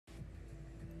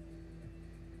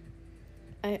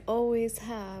I always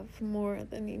have more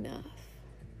than enough.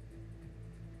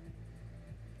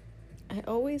 I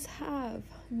always have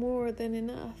more than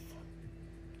enough.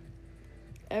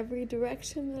 Every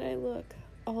direction that I look,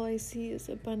 all I see is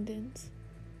abundance.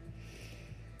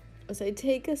 As I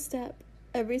take a step,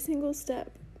 every single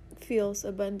step feels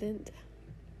abundant.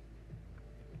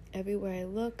 Everywhere I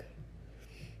look,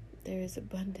 there is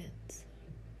abundance.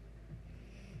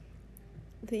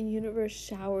 The universe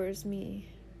showers me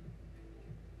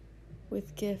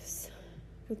with gifts,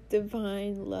 with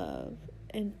divine love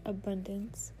and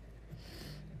abundance.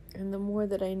 And the more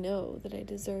that I know that I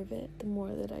deserve it, the more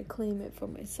that I claim it for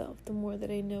myself, the more that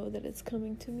I know that it's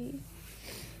coming to me,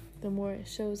 the more it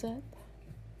shows up.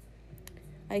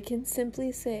 I can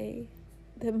simply say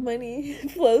that money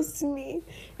flows to me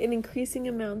in increasing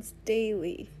amounts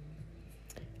daily,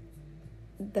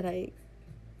 that I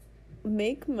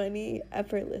make money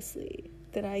effortlessly,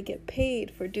 that I get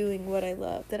paid for doing what I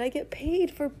love, that I get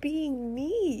paid for being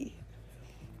me,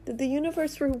 that the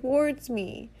universe rewards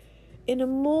me in a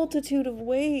multitude of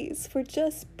ways for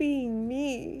just being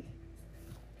me.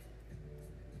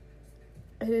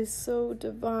 It is so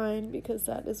divine because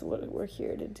that is what we're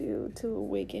here to do, to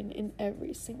awaken in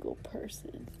every single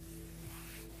person.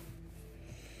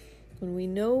 When we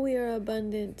know we are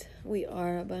abundant, we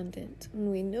are abundant.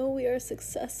 When we know we are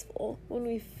successful, when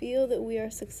we feel that we are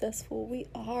successful, we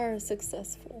are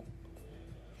successful.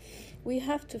 We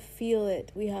have to feel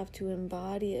it. We have to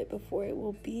embody it before it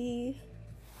will be.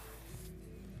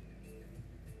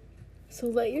 So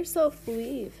let yourself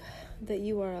believe that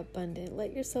you are abundant.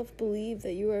 Let yourself believe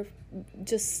that you are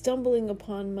just stumbling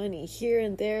upon money here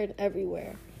and there and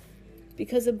everywhere.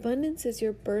 Because abundance is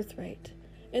your birthright.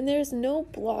 And there's no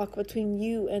block between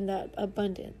you and that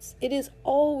abundance. It is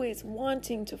always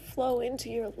wanting to flow into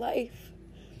your life.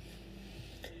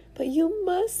 But you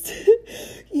must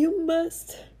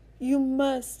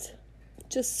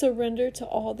just surrender to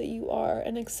all that you are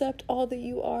and accept all that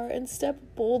you are and step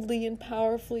boldly and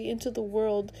powerfully into the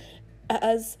world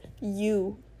as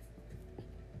you.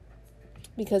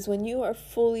 Because when you are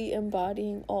fully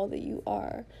embodying all that you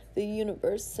are, the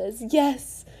universe says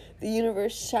yes. The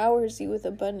universe showers you with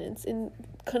abundance and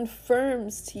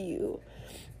confirms to you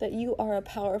that you are a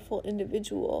powerful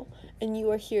individual and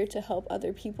you are here to help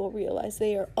other people realize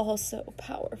they are also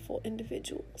powerful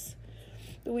individuals.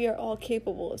 We are all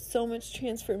capable of so much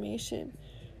transformation.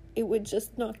 It would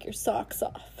just knock your socks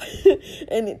off.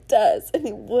 And it does, and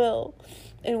it will.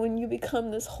 And when you become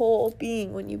this whole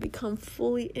being, when you become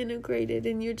fully integrated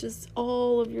and you're just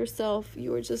all of yourself,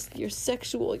 you're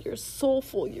sexual, you're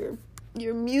soulful, you're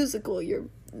musical, you're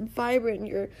vibrant,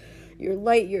 you're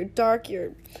light, you're dark,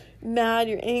 you're mad,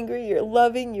 you're angry, you're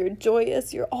loving, you're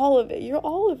joyous, you're all of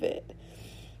it.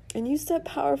 And you step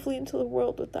powerfully into the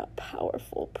world with that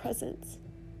powerful presence.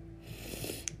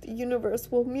 The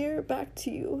universe will mirror back to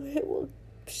you. It will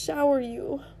shower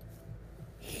you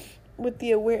with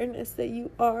the awareness that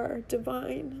you are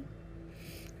divine,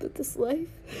 that this life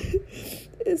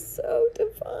is so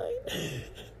divine.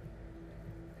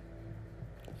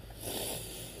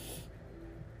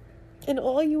 And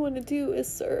all you want to do is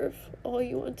serve. All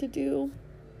you want to do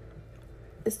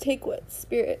is take what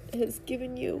Spirit has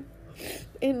given you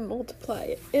and multiply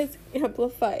it, is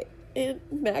amplify it, and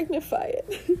magnify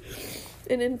it,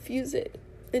 and infuse it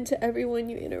into everyone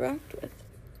you interact with.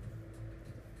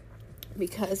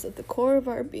 Because at the core of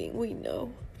our being, we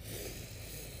know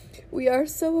we are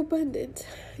so abundant,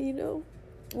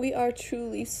 We are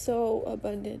truly so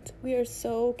abundant. We are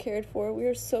so cared for. We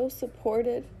are so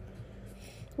supported.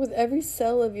 With every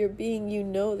cell of your being, you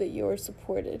know that you are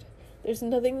supported. There's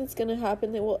nothing that's going to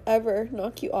happen that will ever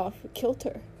knock you off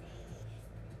kilter.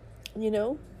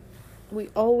 We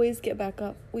always get back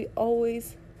up. We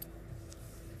always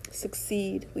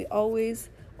succeed. We always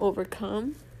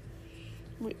overcome.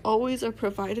 We always are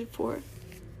provided for.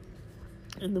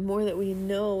 And the more that we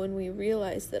know and we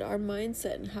realize that our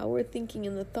mindset and how we're thinking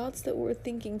and the thoughts that we're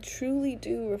thinking truly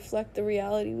do reflect the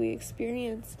reality we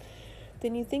experience,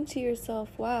 then you think to yourself,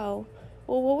 wow,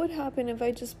 well, what would happen if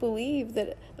I just believe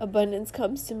that abundance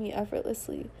comes to me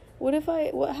effortlessly? What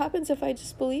happens if I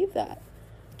just believe that?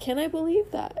 Can I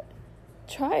believe that?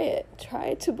 Try it.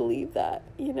 Try to believe that,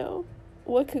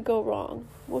 What could go wrong?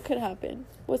 What could happen?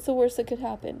 What's the worst that could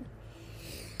happen?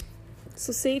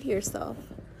 So say to yourself,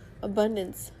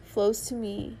 abundance flows to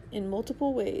me in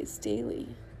multiple ways daily.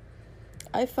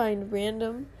 I find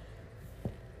random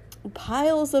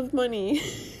piles of money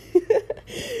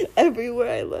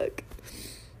everywhere I look.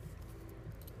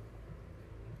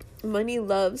 Money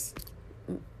loves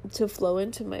to flow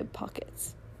into my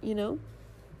pockets,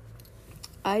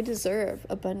 I deserve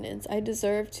abundance. I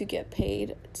deserve to get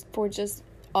paid for just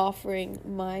offering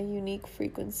my unique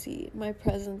frequency, my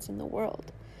presence in the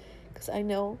world. Because I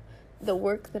know the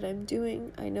work that I'm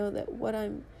doing, I know that what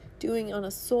I'm doing on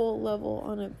a soul level,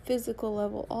 on a physical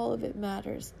level, all of it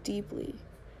matters deeply.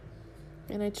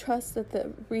 And I trust that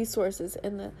the resources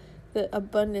and the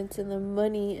abundance and the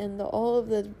money and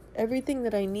everything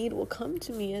that I need will come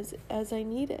to me as I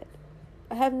need it.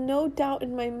 I have no doubt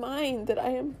in my mind that I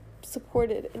am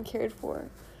supported and cared for.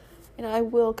 And I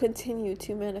will continue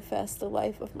to manifest the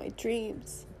life of my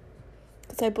dreams.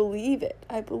 Because I believe it.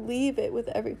 I believe it with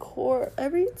every core,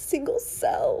 every single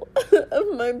cell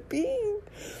of my being.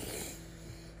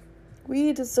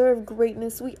 We deserve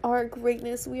greatness. We are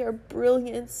greatness. We are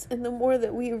brilliance. And the more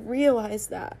that we realize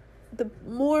that, the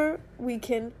more we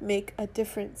can make a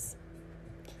difference.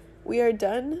 We are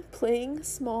done playing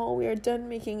small. We are done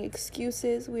making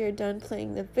excuses. We are done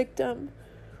playing the victim.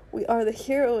 We are the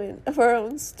heroine of our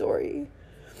own story.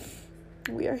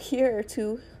 We are here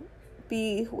to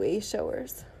be way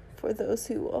showers for those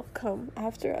who will come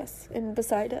after us and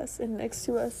beside us and next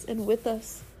to us and with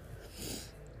us.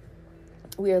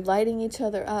 We are lighting each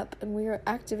other up and we are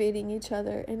activating each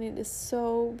other, and it is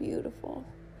so beautiful.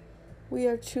 We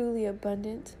are truly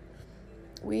abundant.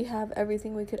 We have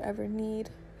everything we could ever need.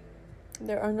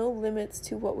 There are no limits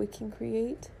to what we can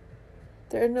create.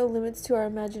 There are no limits to our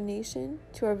imagination,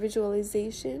 to our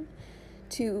visualization,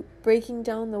 to breaking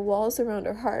down the walls around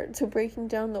our heart, to breaking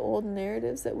down the old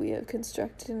narratives that we have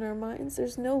constructed in our minds.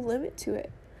 There's no limit to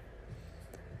it.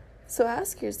 So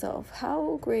ask yourself,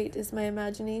 how great is my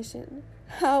imagination?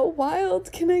 How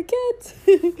wild can I get?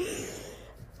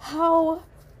 How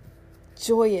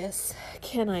joyous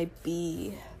can I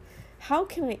be? How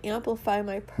can I amplify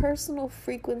my personal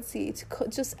frequency to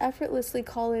just effortlessly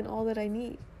call in all that I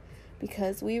need?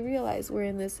 Because we realize we're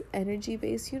in this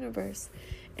energy-based universe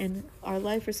and our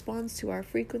life responds to our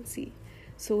frequency.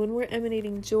 So when we're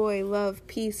emanating joy, love,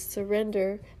 peace,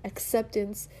 surrender,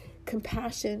 acceptance,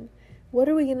 compassion, what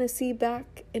are we going to see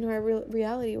back in our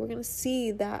reality? We're going to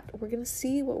see that. We're going to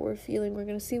see what we're feeling. We're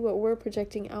going to see what we're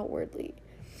projecting outwardly.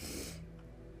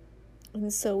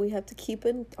 And so we have to keep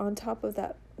on top of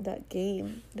that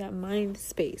game, that mind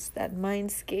space, that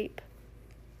mindscape.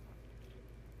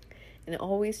 And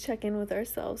always check in with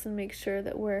ourselves and make sure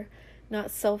that we're not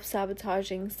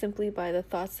self-sabotaging simply by the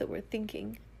thoughts that we're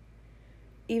thinking.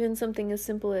 Even something as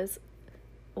simple as,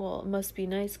 well, it must be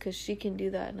nice because she can do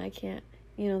that and I can't.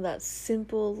 That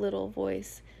simple little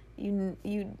voice.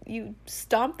 You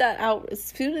stomp that out as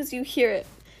soon as you hear it.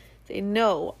 Say,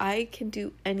 no, I can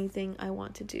do anything I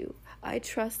want to do. I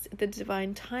trust the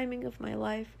divine timing of my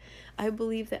life. I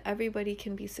believe that everybody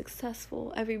can be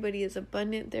successful. Everybody is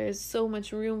abundant. There is so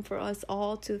much room for us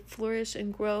all to flourish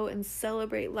and grow and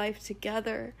celebrate life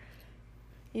together.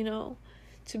 To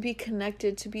be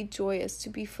connected, to be joyous, to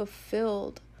be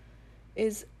fulfilled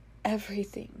is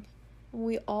everything.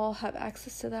 We all have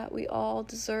access to that. We all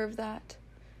deserve that.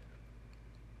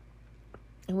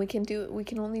 And we can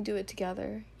only do it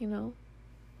together,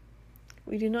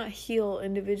 We do not heal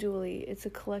individually. It's a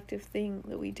collective thing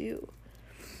that we do.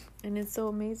 And it's so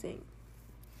amazing.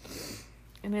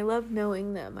 And I love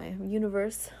knowing that my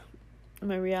universe,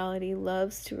 my reality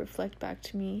loves to reflect back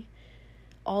to me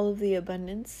all of the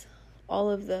abundance, all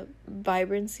of the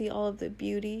vibrancy, all of the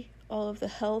beauty, all of the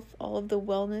health, all of the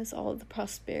wellness, all of the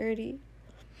prosperity.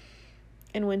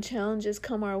 And when challenges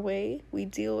come our way, we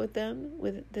deal with them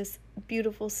with this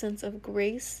beautiful sense of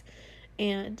grace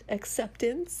and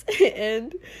acceptance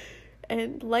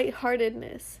and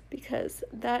lightheartedness, because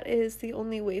that is the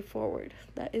only way forward.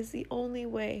 That is the only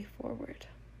way forward.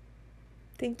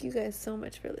 Thank you guys so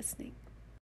much for listening.